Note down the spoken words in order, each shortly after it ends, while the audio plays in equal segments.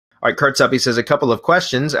All right, Kurt's up. He says, a couple of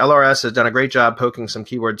questions. LRS has done a great job poking some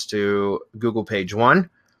keywords to Google page 1.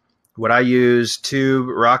 Would I use Tube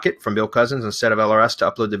Rocket from Bill Cousins instead of LRS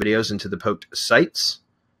to upload the videos into the poked sites?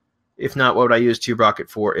 If not, what would I use Tube Rocket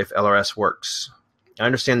for if LRS works? I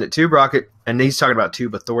understand that Tube Rocket, and he's talking about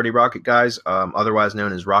Tube Authority Rocket, guys, otherwise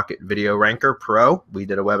known as Rocket Video Ranker Pro. We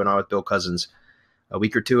did a webinar with Bill Cousins a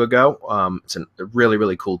week or two ago. It's a really,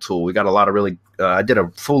 really cool tool. We got a lot of really, I did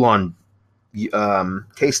a full-on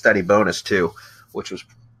case study bonus too, which was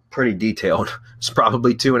pretty detailed. It's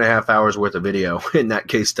probably 2.5 hours worth of video in that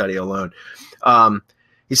case study alone.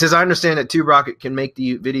 He says, I understand that Tube Rocket can make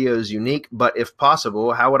the videos unique, but if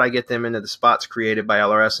possible, how would I get them into the spots created by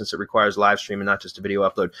LRS since it requires live stream and not just a video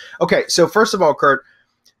upload? Okay, so first of all, Kurt,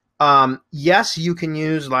 yes, you can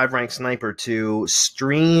use LiveRank Sniper to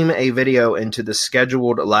stream a video into the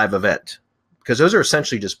scheduled live event, because those are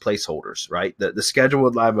essentially just placeholders, right? The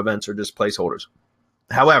scheduled live events are just placeholders.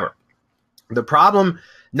 However, the problem,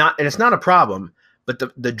 and it's not a problem, but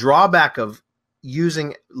the drawback of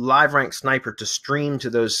using LiveRank Sniper to stream to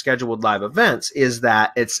those scheduled live events is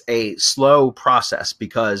that it's a slow process,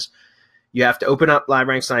 because you have to open up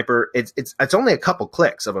LiveRank Sniper. It's only a couple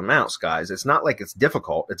clicks of a mouse, guys. It's not like it's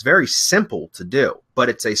difficult. It's very simple to do, but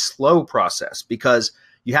it's a slow process because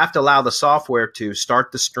you have to allow the software to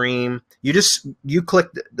start the stream. You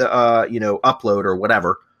click the upload or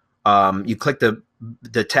whatever. You click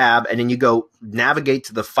the tab, and then you go navigate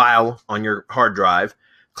to the file on your hard drive,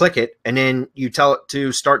 click it, and then you tell it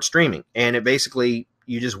to start streaming. And it basically,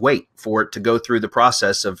 you just wait for it to go through the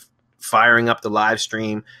process of firing up the live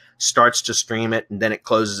stream, starts to stream it, and then it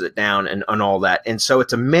closes it down and all that. And so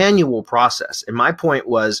it's a manual process. And my point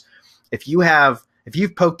was, if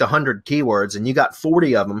you've poked 100 keywords and you got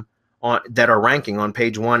 40 of them that are ranking on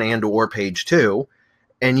page 1 and or page 2,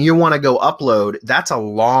 and you want to go upload, that's a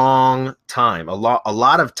long time, a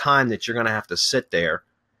lot of time that you're going to have to sit there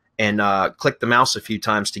and click the mouse a few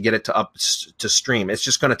times to get it to stream. It's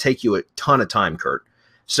just going to take you a ton of time, Kurt.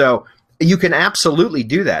 So you can absolutely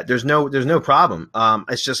do that. There's no problem.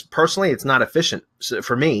 It's just personally, it's not efficient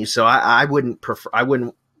for me, so I wouldn't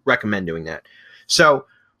recommend doing that. So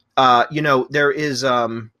there is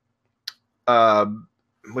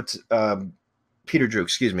Peter Drew,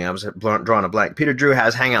 excuse me, I was drawing a blank. Peter Drew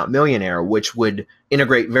has Hangout Millionaire, which would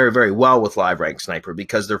integrate very, very well with LiveRank Sniper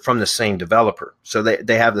because they're from the same developer. So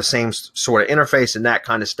they have the same sort of interface and that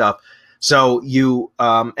kind of stuff. So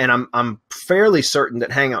and I'm fairly certain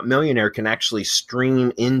that Hangout Millionaire can actually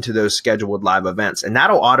stream into those scheduled live events, and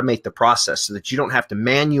that'll automate the process so that you don't have to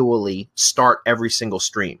manually start every single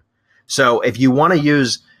stream. So if you want to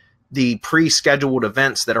use the pre-scheduled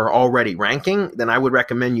events that are already ranking, then I would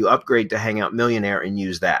recommend you upgrade to Hangout Millionaire and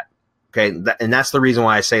use that. Okay, and that's the reason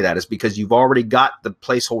why I say that, is because you've already got the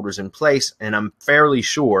placeholders in place, and I'm fairly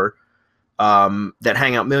sure that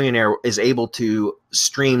Hangout Millionaire is able to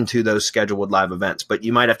stream to those scheduled live events. But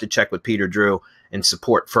you might have to check with Peter Drew and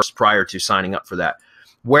support first prior to signing up for that.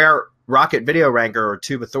 Where Rocket Video Ranker or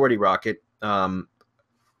Tube Authority Rocket,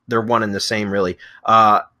 they're one and the same really,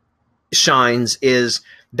 shines is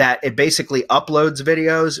that it basically uploads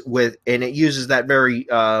videos and it uses that very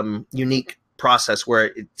unique process where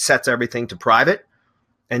it sets everything to private,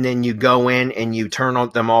 and then you go in and you turn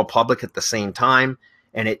them all public at the same time,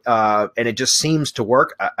 and it just seems to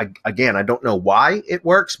work. Again, I don't know why it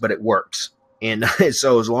works, but it works. And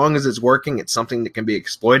so as long as it's working, it's something that can be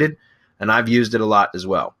exploited, and I've used it a lot as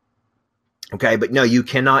well. Okay, but no, you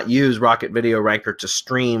cannot use Rocket Video Ranker to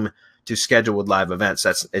stream to scheduled live events.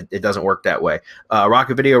 It doesn't work that way.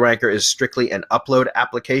 Rocket Video Ranker is strictly an upload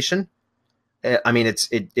application. I mean,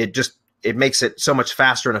 it makes it so much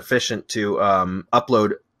faster and efficient to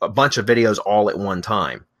upload a bunch of videos all at one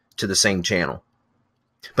time to the same channel.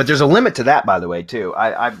 But there's a limit to that, by the way, too.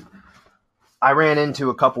 I ran into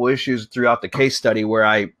a couple issues throughout the case study where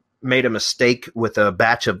I made a mistake with a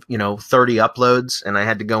batch of 30 uploads, and I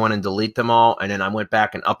had to go in and delete them all, and then I went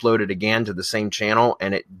back and uploaded again to the same channel,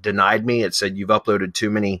 and it denied me. It said you've uploaded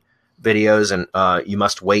too many videos, and you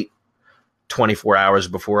must wait 24 hours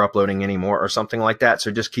before uploading any more or something like that.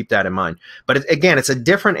 So just keep that in mind. But again, it's a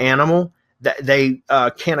different animal. They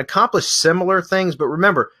can accomplish similar things, but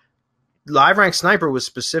remember, LiveRank Sniper was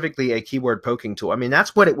specifically a keyword poking tool. I mean,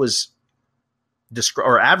 that's what it was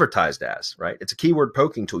or advertised as, right? It's a keyword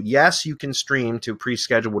poking tool. Yes, you can stream to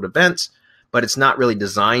pre-scheduled events, but it's not really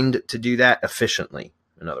designed to do that efficiently,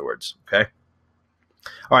 in other words, okay?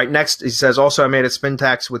 All right, next, he says, also I made a spin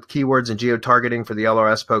tax with keywords and geo-targeting for the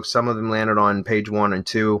LRS pokes. Some of them landed on page 1 and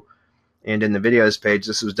 2 and in the videos page.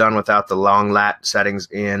 This was done without the long lat settings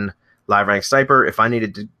in LiveRank Sniper. If I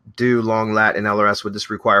needed to do long lat in LRS, would this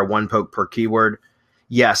require 1 poke per keyword?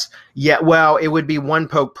 Yes. Yeah. Well, it would be one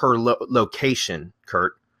poke per location,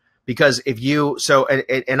 Kurt. Because if you, so,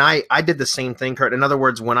 and I did the same thing, Kurt. In other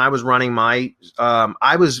words, when I was running my,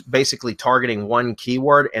 I was basically targeting one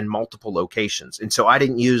keyword and multiple locations. And so I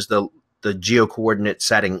didn't use the geo coordinate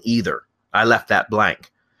setting either. I left that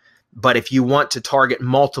blank. But if you want to target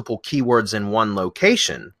multiple keywords in one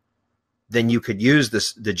location, then you could use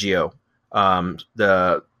the geo,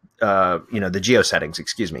 the geo settings,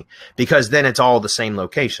 excuse me, because then it's all the same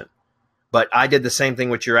location. But I did the same thing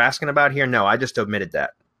what you're asking about here. No, I just omitted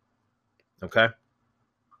that. Okay.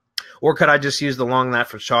 Or could I just use the long lat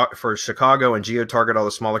for Chicago and geo-target all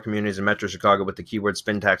the smaller communities in Metro Chicago with the keyword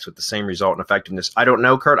spin tax with the same result and effectiveness? I don't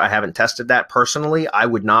know, Kurt. I haven't tested that personally. I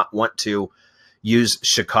would not want to use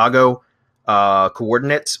Chicago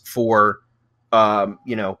coordinates for,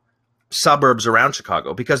 suburbs around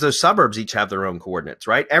Chicago, because those suburbs each have their own coordinates,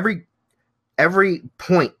 right? Every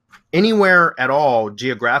point anywhere at all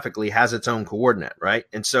geographically has its own coordinate, right?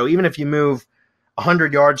 And so even if you move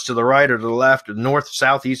 100 yards to the right or to the left or north,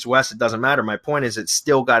 south, east, west, it doesn't matter. My point is it's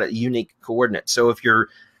still got a unique coordinate. So if you're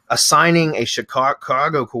assigning a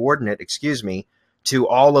Chicago coordinate, to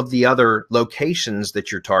all of the other locations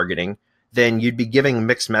that you're targeting, then you'd be giving a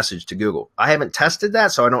mixed message to Google. I haven't tested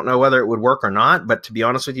that, so I don't know whether it would work or not. But to be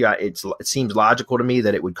honest with you, it seems logical to me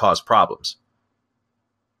that it would cause problems.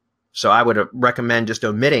 So I would recommend just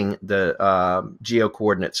omitting the geo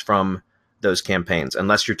coordinates from those campaigns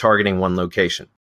unless you're targeting one location.